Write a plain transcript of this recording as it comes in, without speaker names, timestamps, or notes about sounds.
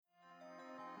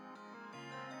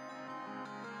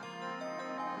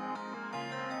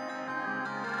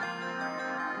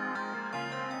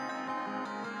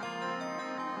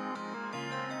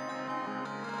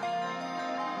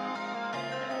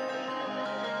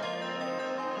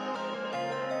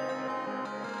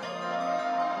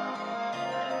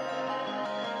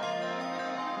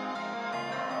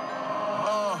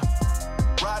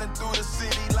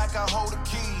hold the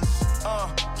keys.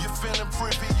 You feeling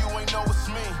privy, you ain't know it's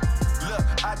me. Look,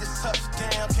 I just touched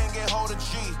down, can't get hold of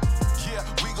G. Yeah,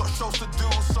 we gon' show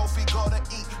seduce, Sophie gotta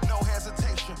eat, no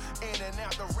hesitation. In and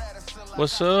out the Radisson.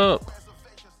 What's up?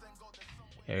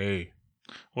 Hey,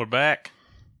 We're back.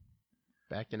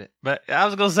 back in it. But I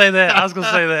was gonna say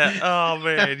that. Oh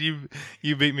man,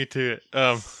 you beat me to it.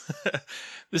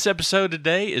 This episode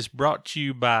today is brought to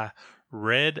you by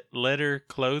Red Letter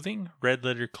Clothing.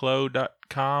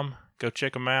 RedLetterClo.com. Go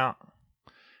check them out.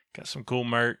 Got some cool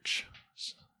merch.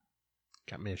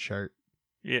 Got me a shirt.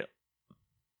 Yep.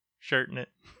 Shirting it.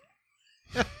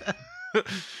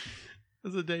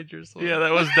 That's a dangerous one. Yeah,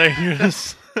 that was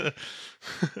dangerous. I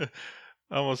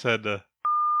almost had to.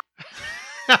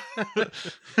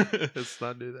 Let's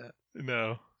not do that.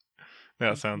 No.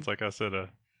 Now it sounds like I said a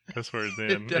cuss word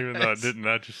then, even though I didn't.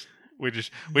 We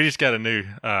just got a new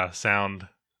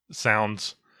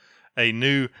a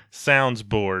new sounds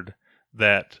board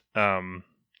that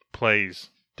plays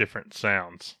different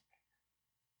sounds.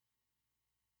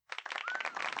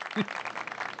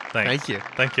 Thanks. Thank you.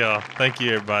 Thank y'all. Thank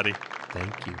you, everybody.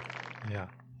 Thank you. Yeah.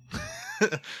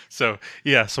 So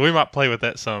we might play with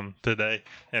that some today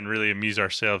and really amuse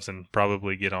ourselves and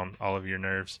probably get on all of your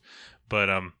nerves. But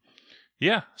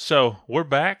so we're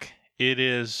back. It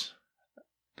is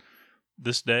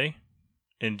this day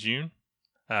in June.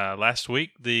 Last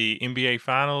week the NBA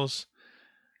Finals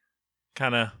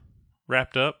kind of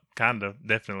wrapped up.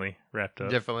 Definitely wrapped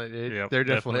up. Definitely. Yep, They're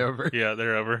definitely over. Yeah,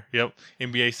 they're over. Yep.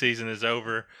 NBA season is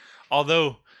over.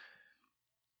 Although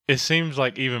it seems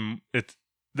like the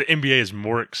NBA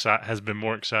has been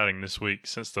more exciting this week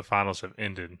since the finals have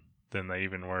ended than they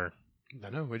even were.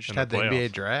 I know. We just in had the playoffs.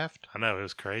 NBA draft. I know, it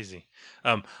was crazy.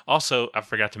 Also, I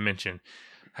forgot to mention,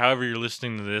 however you're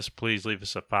listening to this, please leave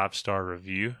us a 5-star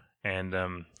review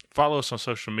and follow us on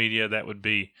social media. That would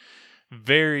be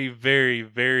very, very,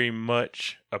 very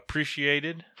much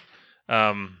appreciated.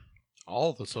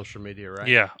 All the social media, right?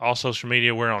 Yeah, all social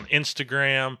media. We're on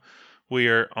Instagram. We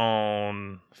are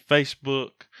on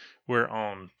Facebook. We're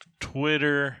on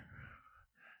Twitter.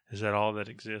 Is that all that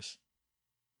exists?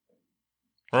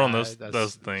 We're on those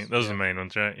things. Those are the main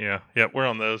ones, right? Yeah. Yep, we're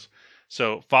on those.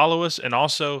 So follow us and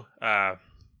also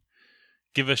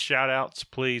give us shout outs,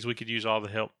 please. We could use all the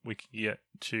help we can get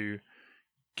to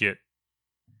get.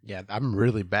 Yeah, I'm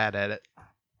really bad at it.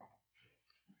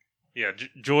 Yeah,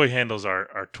 Joy handles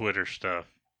our Twitter stuff.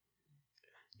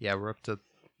 Yeah, we're up to.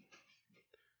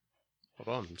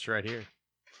 Hold on, it's right here.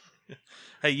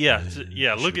 Hey,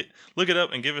 look it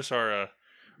up and give us our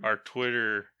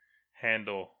Twitter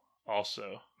handle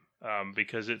also,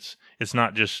 because it's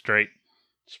not just straight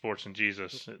Sports and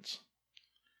Jesus. It's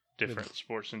different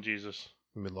Sports and Jesus.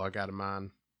 Let me log out of mine.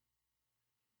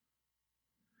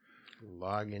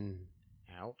 Logging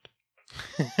out.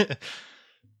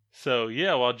 So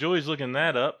yeah, while Joey's looking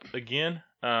that up again,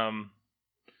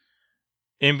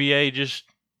 NBA just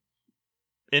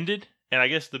ended, and I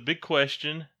guess the big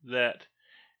question that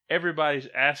everybody's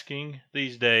asking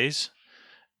these days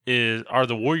is, are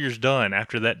the Warriors done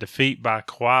after that defeat by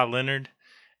Kawhi Leonard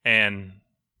and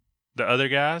the other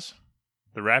guys,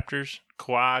 the Raptors,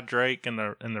 Kawhi, Drake, and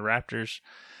the Raptors?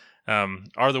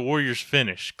 Are the Warriors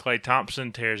finished? Klay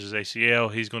Thompson tears his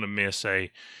ACL. He's going to miss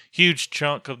a huge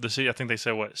chunk of the season. I think they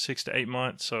said, 6 to 8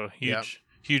 months? So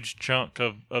huge chunk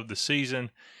of the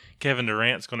season. Kevin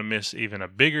Durant's going to miss even a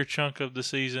bigger chunk of the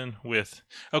season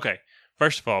okay,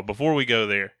 first of all, before we go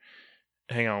there,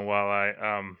 hang on while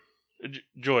I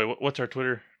Joy, what's our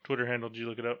Twitter handle? Did you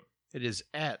look it up? It is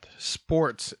at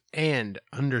sports and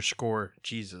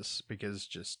 _Jesus because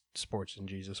just sports and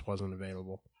Jesus wasn't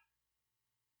available.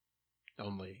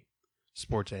 Only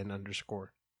sports and _.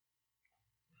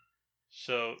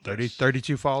 So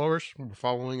 32 followers. We're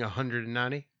following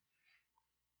 190.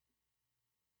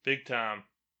 Big time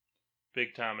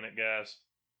in it, guys.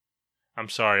 I'm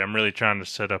sorry. I'm really trying to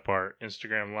set up our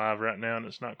Instagram live right now, and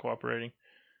it's not cooperating.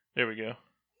 There we go.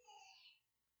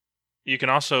 You can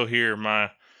also hear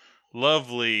my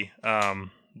lovely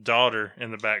daughter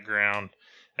in the background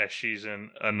as she's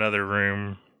in another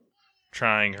room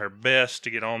trying her best to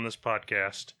get on this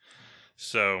podcast.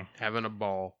 So having a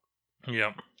ball.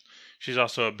 Yep. She's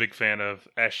also a big fan of,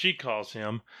 as she calls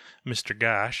him, Mr.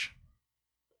 Gosh.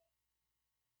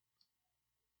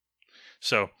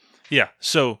 So, yeah.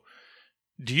 So,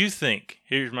 do you think,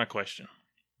 here's my question.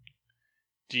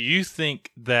 Do you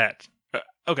think that,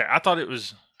 okay, I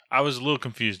was a little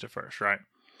confused at first, right?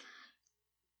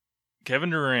 Kevin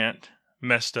Durant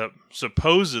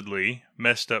supposedly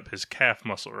messed up his calf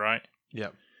muscle, right?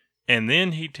 Yep. And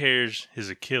then he tears his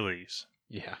Achilles.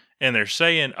 Yeah. And they're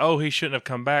saying, he shouldn't have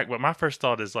come back. But my first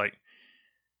thought is like,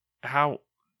 how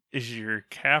is your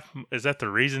calf? Is that the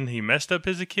reason he messed up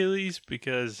his Achilles?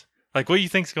 Because like, what do you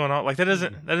think's going on? Like that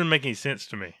doesn't make any sense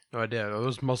to me. No idea. Are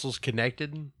those muscles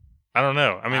connected? I don't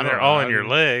know. I mean, they're all in your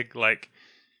leg. Like,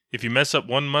 if you mess up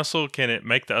one muscle, can it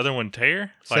make the other one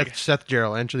tear? Like, Seth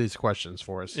Gerald, answer these questions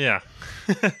for us. yeah.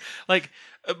 Like,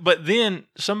 but then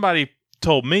somebody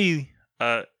told me,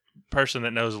 a person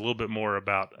that knows a little bit more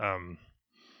about,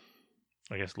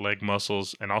 I guess, leg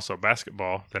muscles and also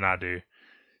basketball than I do,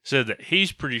 said that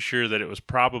he's pretty sure that it was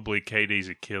probably KD's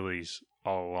Achilles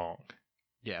all along.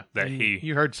 Yeah. That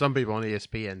you heard some people on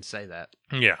ESPN say that.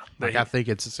 Yeah. Like, I think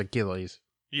it's his Achilles.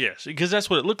 Yes, because that's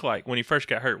what it looked like when he first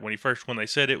got hurt. When they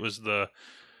said it was the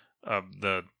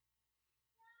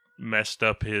messed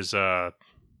up his calf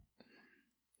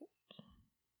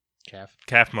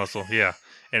muscle, yeah,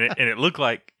 and it looked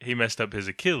like he messed up his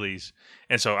Achilles.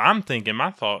 And so I'm thinking,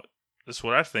 this is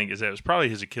what I think, is that it was probably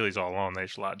his Achilles all along. They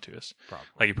just lied to us. Probably.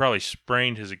 Like he probably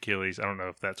sprained his Achilles. I don't know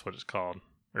if that's what it's called,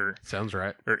 or sounds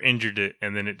right, or injured it,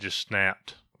 and then it just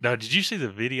snapped. Now, did you see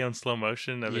the video in slow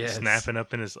motion of it snapping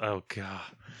up in his? Oh god,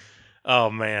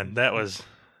 oh man, that was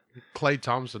Klay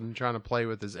Thompson trying to play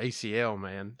with his ACL,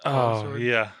 man. Oh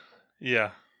yeah,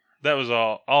 that was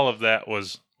all of that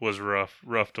was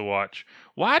rough to watch.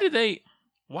 Why do they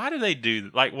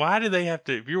do, like, why do they have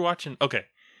to, if you're watching, okay,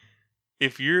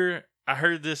 I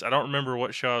heard this, I don't remember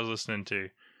what show I was listening to,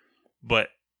 but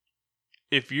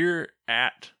if you're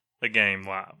at a game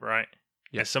live, right,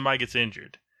 and somebody gets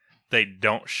injured, they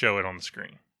don't show it on the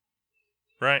screen,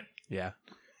 right? Yeah.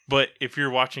 But if you're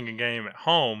watching a game at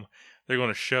home, they're going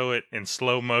to show it in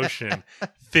slow motion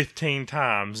 15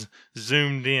 times,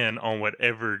 zoomed in on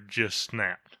whatever just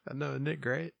snapped. I know, isn't it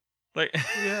great? Like,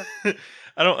 yeah.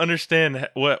 I don't understand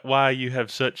why you have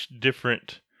such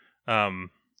different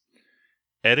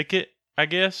etiquette, I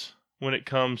guess, when it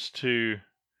comes to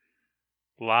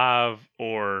live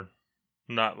or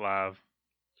not live.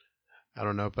 I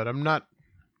don't know, but I'm not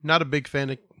a big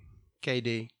fan of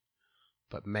KD.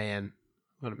 But man,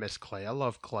 I'm going to miss Klay. I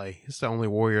love Klay. He's the only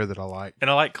Warrior that I like. And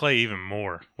I like Klay even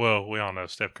more. Well, we all know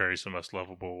Steph Curry's the most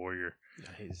lovable Warrior. Yeah,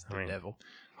 he's the devil.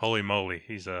 Holy moly,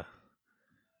 he's I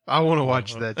want to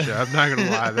watch that show. I'm not going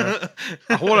to lie there.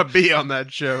 I want to be on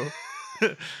that show.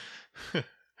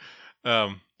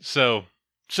 So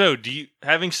do you,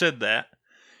 having said that,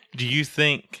 do you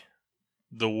think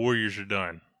the Warriors are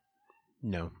done?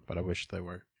 No, but I wish they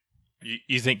were.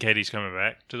 You think KD's coming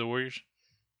back to the Warriors?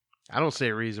 I don't see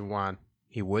a reason why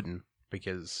he wouldn't,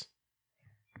 because,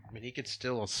 I mean, he could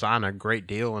still sign a great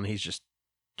deal and he's just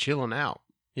chilling out,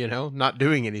 not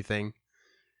doing anything,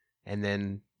 and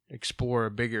then explore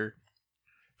a bigger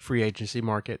free agency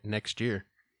market next year.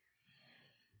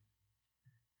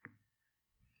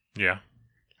 Yeah.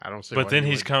 I don't see. But then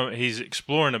he's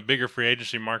exploring a bigger free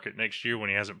agency market next year when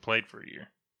he hasn't played for a year.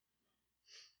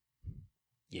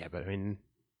 Yeah, but I mean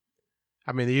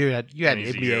you had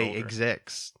NBA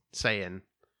execs saying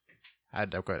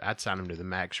I'd sign him to the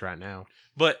max right now.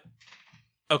 But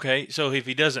okay, so if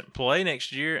he doesn't play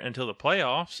next year until the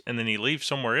playoffs and then he leaves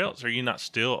somewhere else, are you not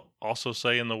still also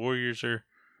saying the Warriors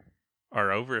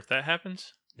are over if that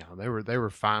happens? No, they were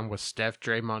fine with Steph,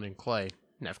 Draymond, and Klay.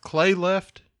 Now if Klay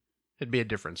left, it'd be a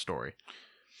different story.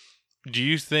 Do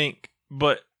you think,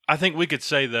 but I think we could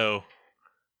say though,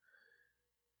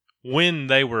 when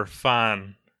they were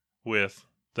fine with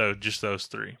just those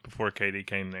three before KD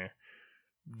came there,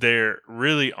 their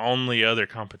really only other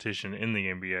competition in the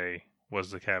NBA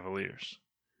was the Cavaliers.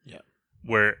 Yeah.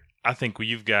 Where I think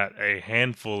you've got a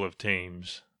handful of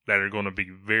teams that are going to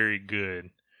be very good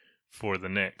for the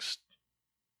next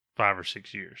 5 or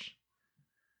 6 years.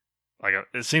 Like,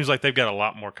 it seems like they've got a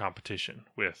lot more competition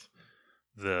with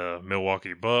the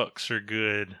Milwaukee Bucks are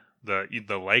good.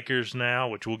 The Lakers now,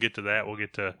 which we'll get to that. We'll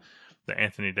get to the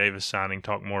Anthony Davis signing,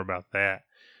 talk more about that.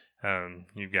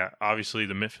 You've got, obviously,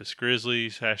 the Memphis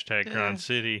Grizzlies, #Grind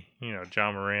City,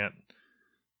 John Morant,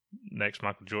 next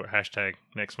Michael Jordan,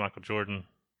 #next Michael Jordan,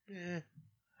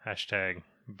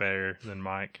 #better than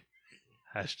Mike,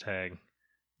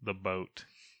 #the boat.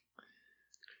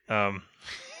 I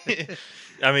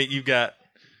mean, you've got,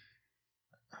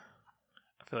 I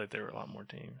feel like there were a lot more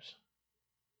teams.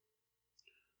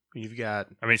 You've got,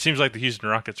 I mean, it seems like the Houston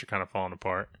Rockets are kind of falling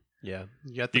apart. Yeah.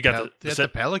 You got the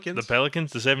Pelicans. The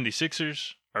Pelicans, the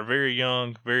 76ers are very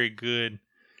young, very good.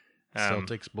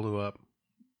 Celtics blew up.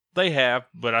 They have,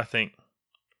 but I think,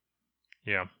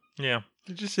 yeah.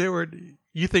 Did you see where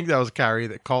you think that was Kyrie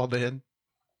that called in?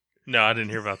 No, I didn't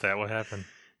hear about that. What happened?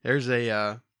 There's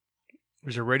a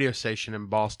radio station in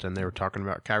Boston. They were talking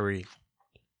about Kyrie,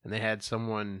 and they had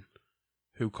someone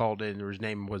who called in. His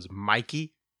name was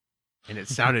Mikey, And it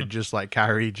sounded just like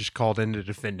Kyrie just called in to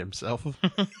defend himself.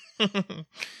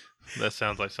 That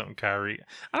sounds like something Kyrie.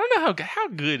 I don't know how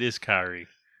good is Kyrie.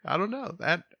 I don't know.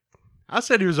 I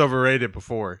said he was overrated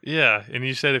before. Yeah, and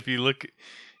you said if you look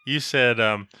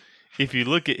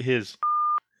at his,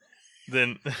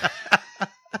 then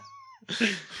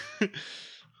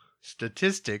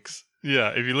statistics. Yeah,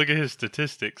 if you look at his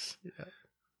statistics, Yeah,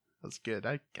 that's good.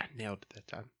 I nailed it that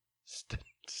time.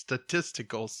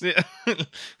 Statisticals. yeah,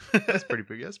 That's pretty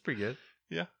big. That's pretty good.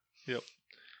 Yep.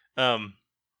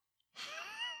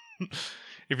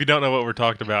 If you don't know what we're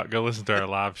talking about, go listen to our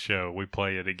live show. We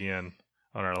play it again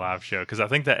on our live show because I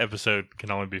think that episode can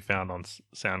only be found on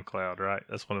SoundCloud. Right?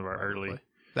 That's one of our early.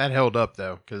 That held up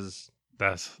though, because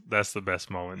That's the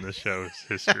best moment in the show's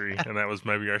history, and that was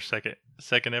maybe our second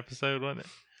episode, wasn't it?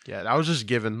 yeah, I was just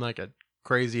giving like a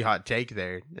crazy hot take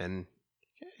there, and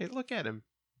hey, look at him.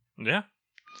 Yeah.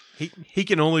 He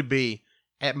can only be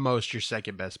at most your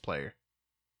second best player.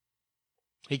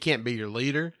 He can't be your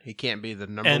leader. He can't be the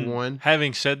number one.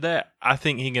 Having said that, I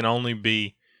think he can only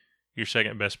be your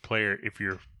second best player if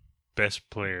your best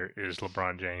player is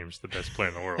LeBron James, the best player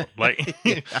in the world. Like,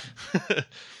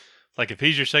 like if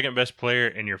he's your second best player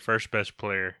and your first best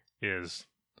player is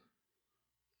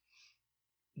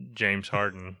James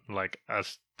Harden, like I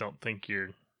don't think you're.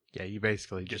 Yeah, you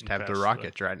basically just Getting have the past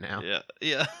Rockets right now.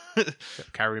 Yeah.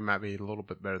 Kyrie might be a little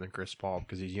bit better than Chris Paul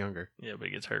because he's younger. Yeah, but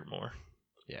he gets hurt more.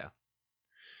 Yeah.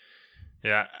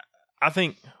 Yeah, I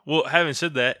think. Well, having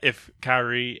said that, if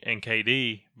Kyrie and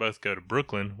KD both go to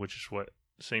Brooklyn, which is what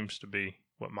seems to be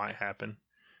what might happen,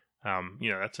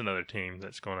 that's another team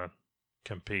that's going to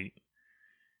compete.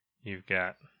 You've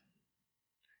got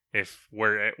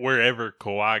wherever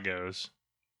Kawhi goes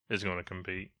is going to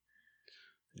compete.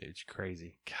 It's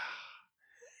crazy. God,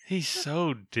 he's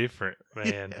so different,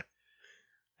 man, Yeah.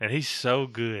 and he's so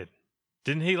good.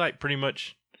 Didn't he like pretty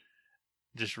much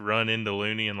just run into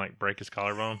Looney and like break his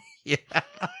collarbone? Yeah.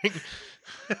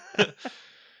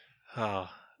 Oh,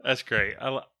 that's great.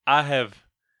 I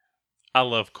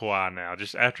love Kawhi now.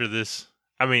 Just after this,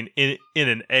 I mean, in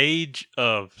an age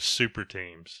of super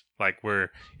teams, like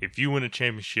where if you win a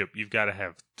championship, you've got to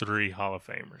have 3 Hall of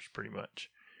Famers, pretty much.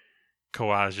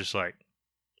 Kawhi's just like,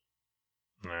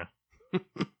 nah.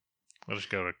 I'll just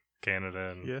go to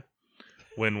Canada and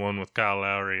win one with Kyle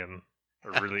Lowry and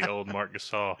a really old Marc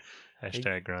Gasol.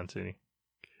 Hashtag Grind City.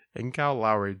 And Kyle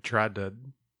Lowry tried to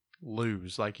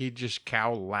lose. Like, he just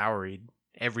Kyle Lowry'd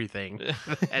everything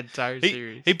that entire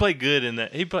series. He played good in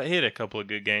that. He had a couple of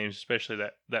good games, especially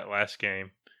that last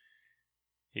game.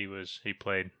 He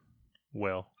played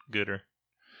well, gooder.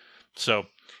 So,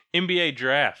 NBA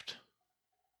draft.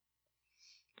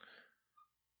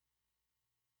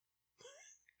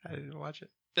 I didn't watch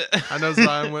it. I know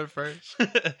Zion went first.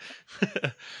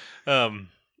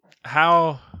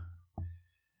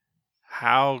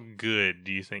 How good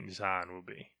do you think Zion will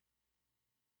be?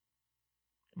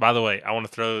 By the way, I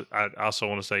also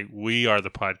want to say we are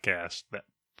the podcast that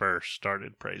first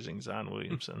started praising Zion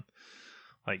Williamson,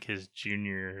 like his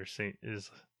junior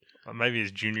maybe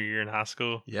his junior year in high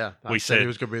school. Yeah, we said he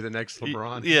was going to be the next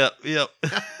LeBron.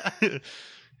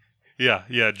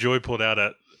 Yeah. Joy pulled out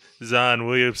a Zion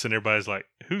Williamson. Everybody's like,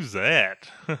 "Who's that?"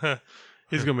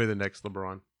 He's going to be the next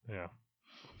LeBron. Yeah.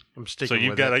 I'm sticking. So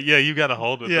you've with got it. you got to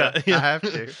hold with that. I have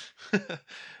to.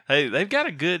 Hey, they've got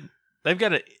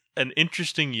an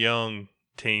interesting young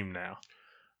team now.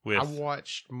 I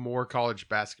watched more college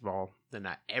basketball than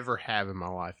I ever have in my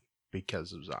life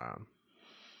because of Zion.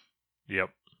 Yep,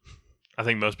 I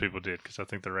think most people did because I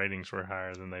think the ratings were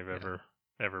higher than they've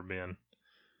ever been.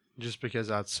 Just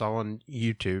because I saw on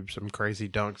YouTube some crazy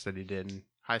dunks that he did in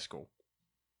high school.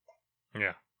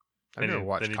 Yeah. I never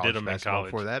watched college basketball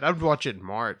before that. I'd watch it in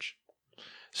March.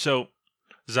 So,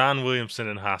 Zion Williamson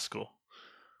in high school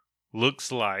looks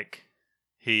like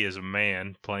he is a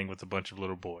man playing with a bunch of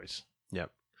little boys.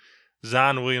 Yep.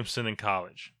 Zion Williamson in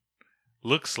college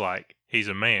looks like he's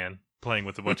a man playing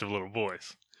with a bunch of little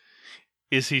boys.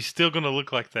 Is he still going to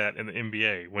look like that in the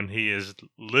NBA when he is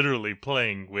literally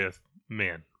playing with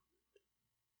men?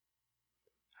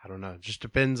 I don't know. It just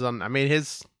depends on. I mean,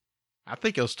 I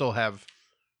think he'll still have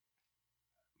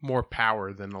more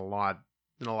power than a lot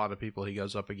of people he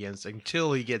goes up against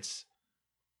until he gets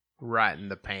right in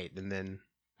the paint, and then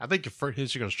I think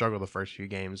he's going to struggle the first few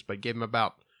games. But give him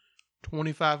about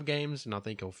 25 games, and I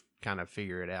think he'll kind of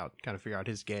figure out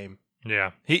his game.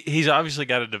 Yeah, he's obviously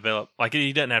got to develop. Like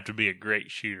he doesn't have to be a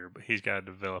great shooter, but he's got to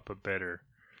develop a better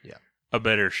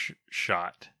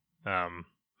shot.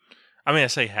 I mean, I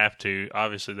say have to.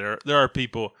 Obviously, there are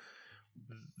people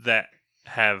that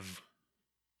have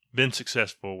been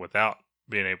successful without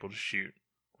being able to shoot,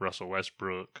 Russell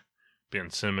Westbrook, Ben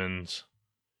Simmons.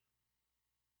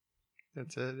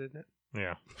 That's it, isn't it?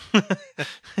 Yeah.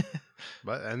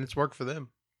 And it's worked for them.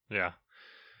 Yeah.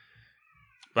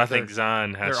 But I think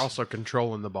Zion has... They're also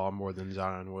controlling the ball more than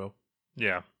Zion will.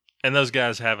 Yeah. And those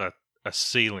guys have a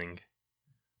ceiling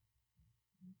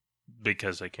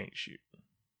because they can't shoot.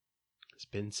 Has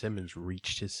Ben Simmons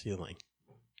reached his ceiling?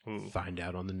 Ooh. Find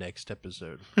out on the next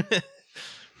episode.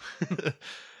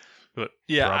 But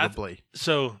yeah, probably.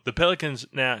 So the Pelicans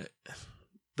now,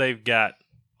 they've got...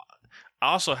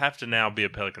 I also have to now be a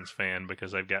Pelicans fan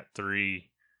because they've got 3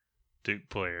 Duke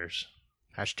players.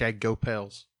 Hashtag Go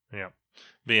Pels. Yeah.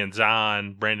 Being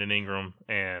Zion, Brandon Ingram,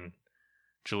 and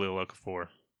Jahlil Okafor.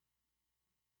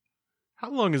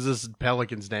 How long is this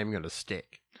Pelicans name going to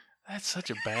stick? That's such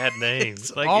a bad name.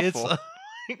 It's awful.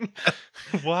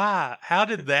 Why? How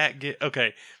did that get...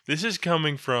 Okay, this is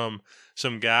coming from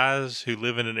some guys who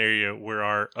live in an area where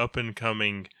our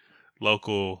up-and-coming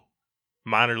local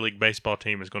minor league baseball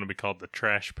team is going to be called the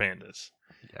Trash Pandas.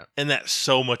 Yeah. And that's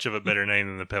so much of a better name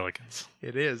than the Pelicans.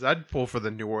 It is. I'd pull for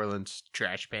the New Orleans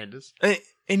Trash Pandas.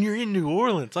 And you're in New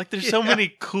Orleans. Like, there's so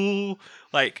many cool,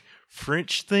 like,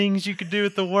 French things you could do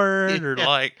with the word, or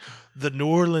like the New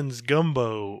Orleans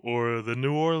Gumbo, or the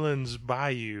New Orleans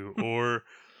Bayou, or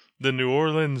the New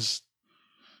Orleans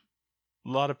a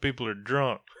lot of people are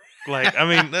drunk. Like, I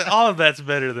mean, all of that's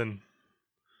better than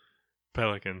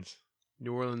Pelicans.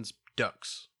 New Orleans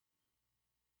Ducks.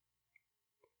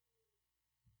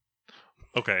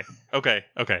 Okay.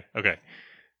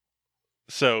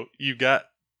 So you got,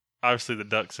 obviously, the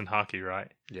Ducks in hockey,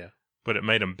 right? Yeah. But it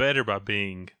made them better by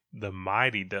being the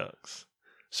Mighty Ducks.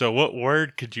 So what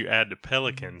word could you add to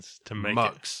Pelicans to make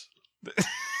Mucks.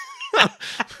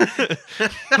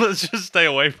 Let's just stay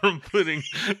away from putting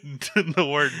the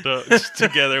word ducks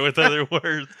together with other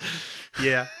words.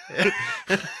 Yeah.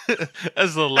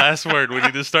 That's the last word we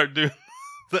need to start doing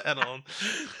that on.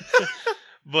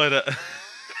 But,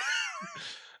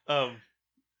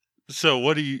 so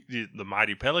what do you, the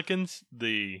Mighty Pelicans?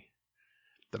 The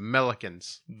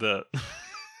Melicans.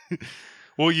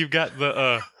 Well, you've got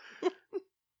the,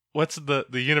 what's the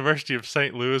University of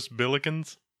St. Louis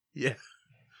Billikens? Yeah.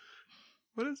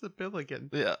 What is a pelican?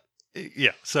 Yeah.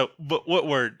 Yeah. So, but what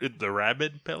word? The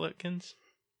rabid pelicans?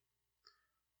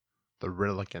 The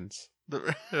Rillikins.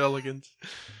 The Pelicans.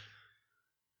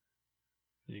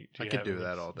 I could do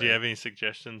that all day. Do you have any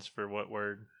suggestions for what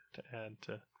word to add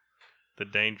to the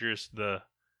dangerous, the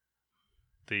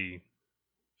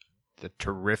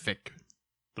terrific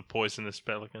the poisonous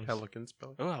pelicans? Pelicans.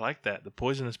 Oh, I like that. The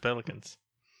poisonous pelicans.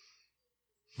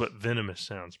 But venomous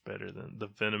sounds better than the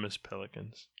venomous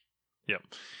pelicans. Yep.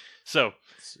 So,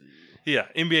 yeah,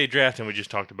 NBA draft, and we just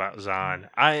talked about Zion.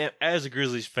 As a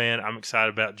Grizzlies fan, I'm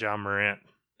excited about Ja Morant.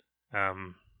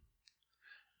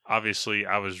 Obviously,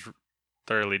 I was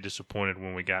thoroughly disappointed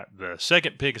when we got the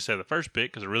second pick instead of the first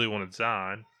pick because I really wanted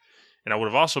Zion. And I would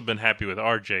have also been happy with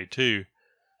RJ too.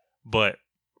 But,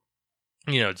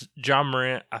 Ja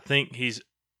Morant, I think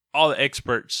all the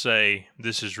experts say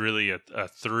this is really a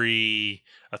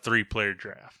three-player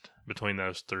draft between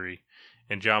those 3.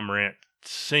 And Ja Morant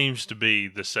seems to be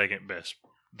the second best,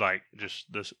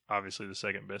 obviously the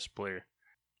second best player.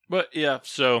 But yeah,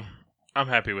 so I'm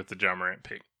happy with the Ja Morant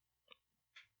pick.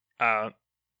 I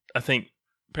think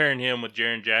pairing him with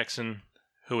Jaren Jackson,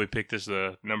 who we picked as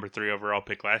the number 3 overall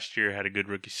pick last year, had a good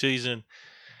rookie season.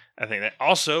 I think that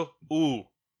also,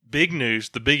 big news,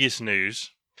 the biggest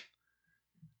news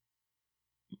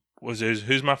was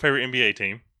who's my favorite NBA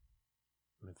team?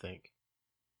 Let me think.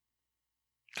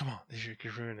 Come on, you're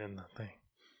ruining the thing.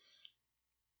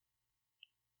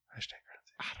 Hashtag Grind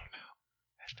City. I don't know.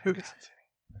 Hashtag Grind City.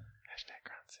 Hashtag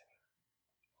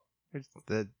Grind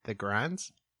City. The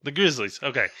Grinds? The Grizzlies.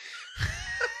 Okay.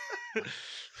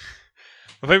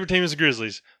 My favorite team is the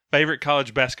Grizzlies. Favorite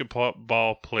college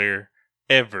basketball player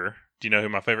ever. Do you know who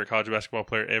my favorite college basketball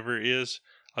player ever is?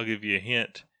 I'll give you a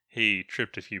hint. He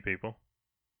tripped a few people.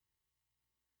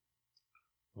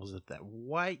 Was it that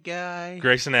white guy?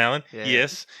 Grayson Allen. Yeah.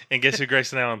 Yes. And guess who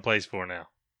Grayson Allen plays for now?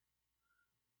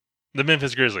 The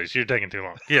Memphis Grizzlies. You're taking too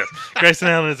long. Yes. Grayson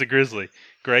Allen is a Grizzly.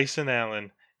 Grayson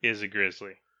Allen is a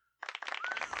Grizzly.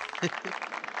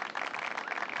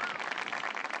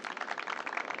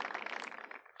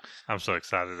 I'm so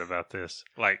excited about this.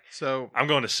 I'm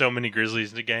going to so many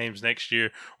Grizzlies games next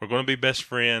year. We're going to be best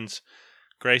friends.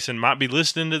 Grayson might be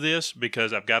listening to this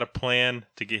because I've got a plan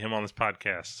to get him on this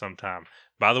podcast sometime.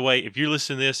 By the way, if you're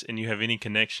listening to this and you have any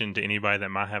connection to anybody that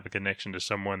might have a connection to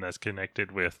someone that's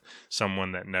connected with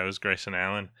someone that knows Grayson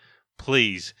Allen,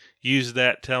 please use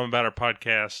that. Tell him about our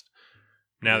podcast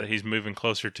now that he's moving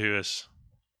closer to us.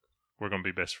 we're going to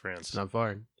be best friends. It's not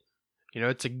far. You know,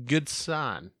 it's a good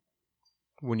sign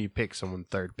when you pick someone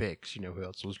third picks. You know who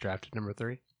else was drafted number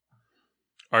 3?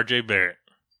 R.J. Barrett.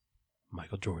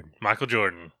 Michael Jordan. Michael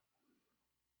Jordan.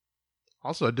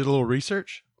 Also, I did a little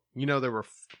research. You know, there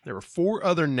were 4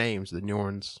 other names that New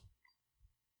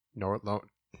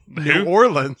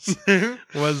Orleans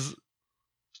was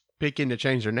picking to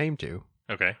change their name to.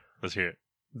 Okay, let's hear it.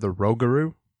 The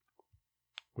Rougarou,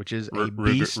 which is a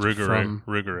beast from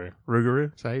Rougarou.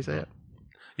 Rougarou. Is that how you say it?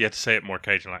 You have to say it more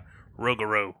Cajun, like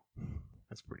Rougarou.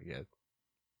 That's pretty good.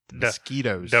 The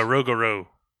Mosquitoes. The Rougarou.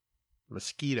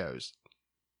 Mosquitoes.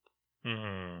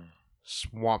 Mm.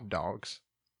 Swamp dogs.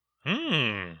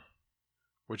 Hmm.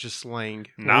 Which is slang.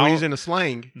 Now- We're using a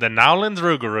slang The Nowlands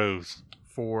Rougarous.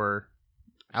 for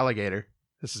alligator.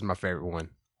 This is my favorite one.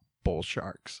 Bull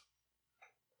sharks.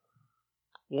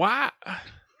 Why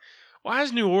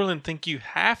does New Orleans think you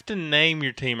have to name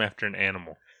your team after an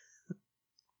animal?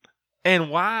 And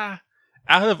why,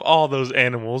 out of all those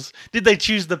animals, did they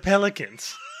choose the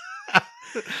pelicans?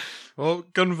 Well,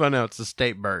 come to find out, it's a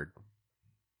state bird.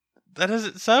 That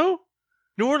isn't so?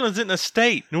 New Orleans isn't a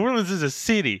state. New Orleans is a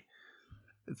city.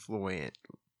 It's Luann.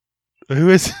 Who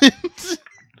is it?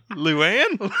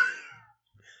 Luann?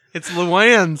 It's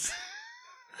Luann's.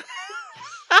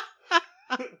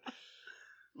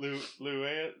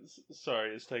 Luann?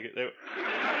 Sorry, let's take it. There.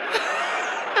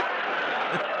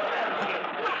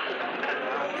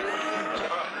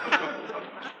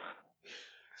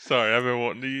 Sorry, I've been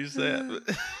wanting to use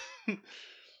that.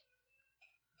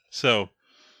 So,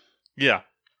 yeah.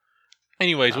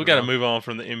 Anyways, we got to move on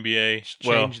from the NBA.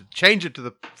 Change it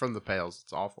to from the Pales.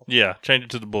 It's awful. Yeah, change it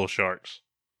to the Bull Sharks.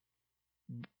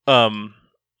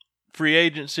 Free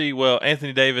agency. Well,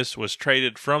 Anthony Davis was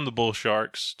traded from the Bull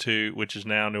Sharks to, which is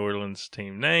now New Orleans'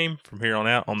 team name from here on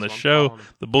out on this show,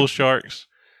 the Bull Sharks.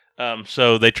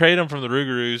 So they traded him from the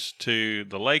Rougarous to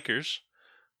the Lakers.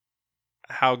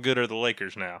 How good are the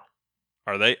Lakers now?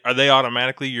 Are they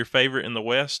automatically your favorite in the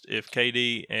West? If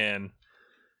KD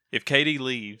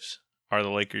leaves, are the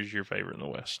Lakers your favorite in the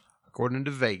West? According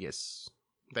to Vegas,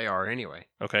 they are anyway.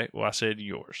 Okay, well I said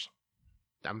yours.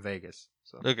 I'm Vegas.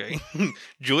 So. Okay,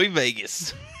 Joy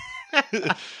Vegas.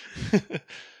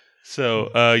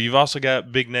 So you've also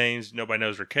got big names nobody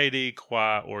knows where KD,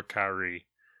 Kawhi, or Kyrie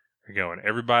are going.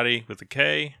 Everybody with a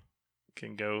K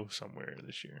can go somewhere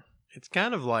this year. It's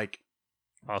kind of like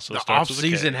Also, the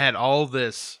offseason had all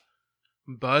this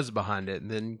buzz behind it,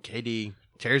 and then KD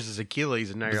tears his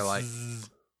Achilles, and now you're like,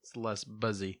 it's less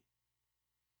buzzy.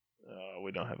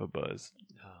 We don't have a buzz.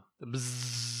 The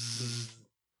buzz.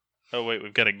 Oh, wait,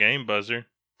 we've got a game buzzer.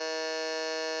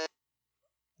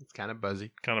 It's kind of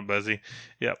buzzy. Kind of buzzy.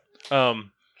 Yep.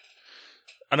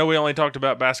 I know we only talked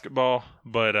about basketball,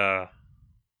 but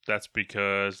that's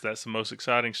because that's the most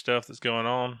exciting stuff that's going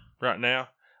on right now.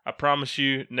 I promise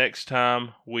you, next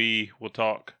time we will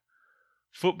talk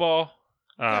football.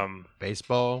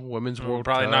 Baseball, Women's World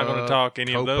Cup. We're probably not going to talk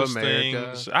any Copa of those America.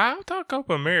 things. I'll talk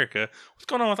Copa America. What's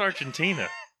going on with Argentina?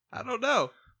 I don't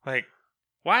know. Like,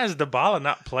 why is Dybala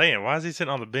not playing? Why is he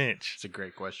sitting on the bench? It's a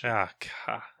great question. Ah,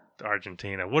 God,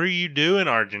 Argentina. What are you doing,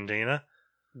 Argentina?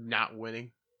 Not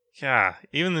winning. Yeah,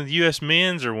 even the U.S.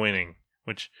 men's are winning,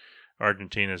 which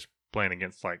Argentina's playing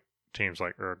against like teams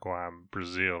like Uruguay and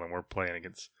Brazil, and we're playing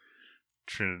against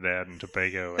Trinidad and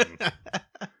Tobago and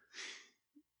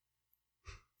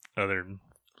other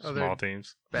small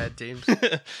teams. Bad teams.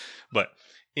 But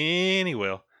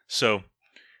anyway, so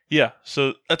yeah,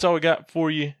 so that's all we got for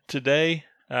you today.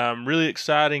 Really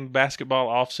exciting basketball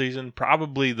off season.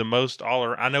 Probably the most all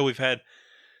around. I know we've had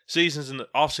seasons in the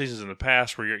off seasons in the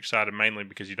past where you're excited mainly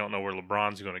because you don't know where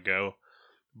LeBron's going to go.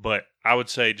 But I would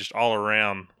say just all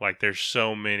around, like there's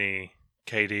so many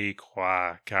KD,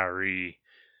 Kawhi, Kyrie,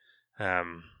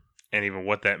 and even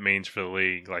what that means for the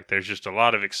league. Like there's just a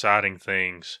lot of exciting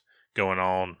things going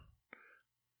on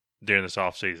during this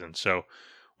off season. So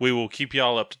we will keep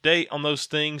y'all up to date on those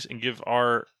things and give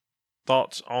our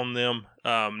thoughts on them.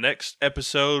 Next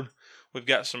episode, we've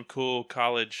got some cool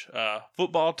college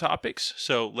football topics.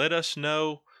 So let us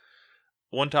know.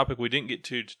 One topic we didn't get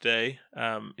to today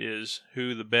is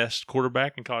who the best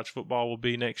quarterback in college football will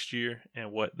be next year,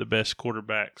 and what the best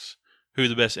quarterbacks, who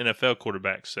the best NFL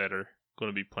quarterbacks that are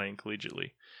going to be playing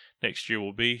collegiately next year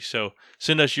will be. So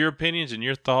send us your opinions and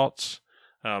your thoughts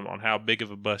on how big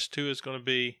of a bust Tua is going to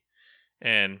be.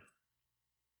 And,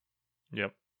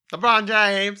 yep. LeBron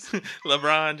James.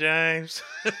 LeBron James.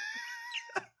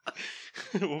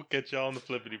 We'll catch y'all on the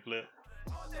flippity flip.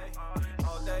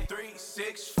 All day, 3,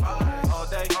 6, 5, all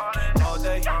day.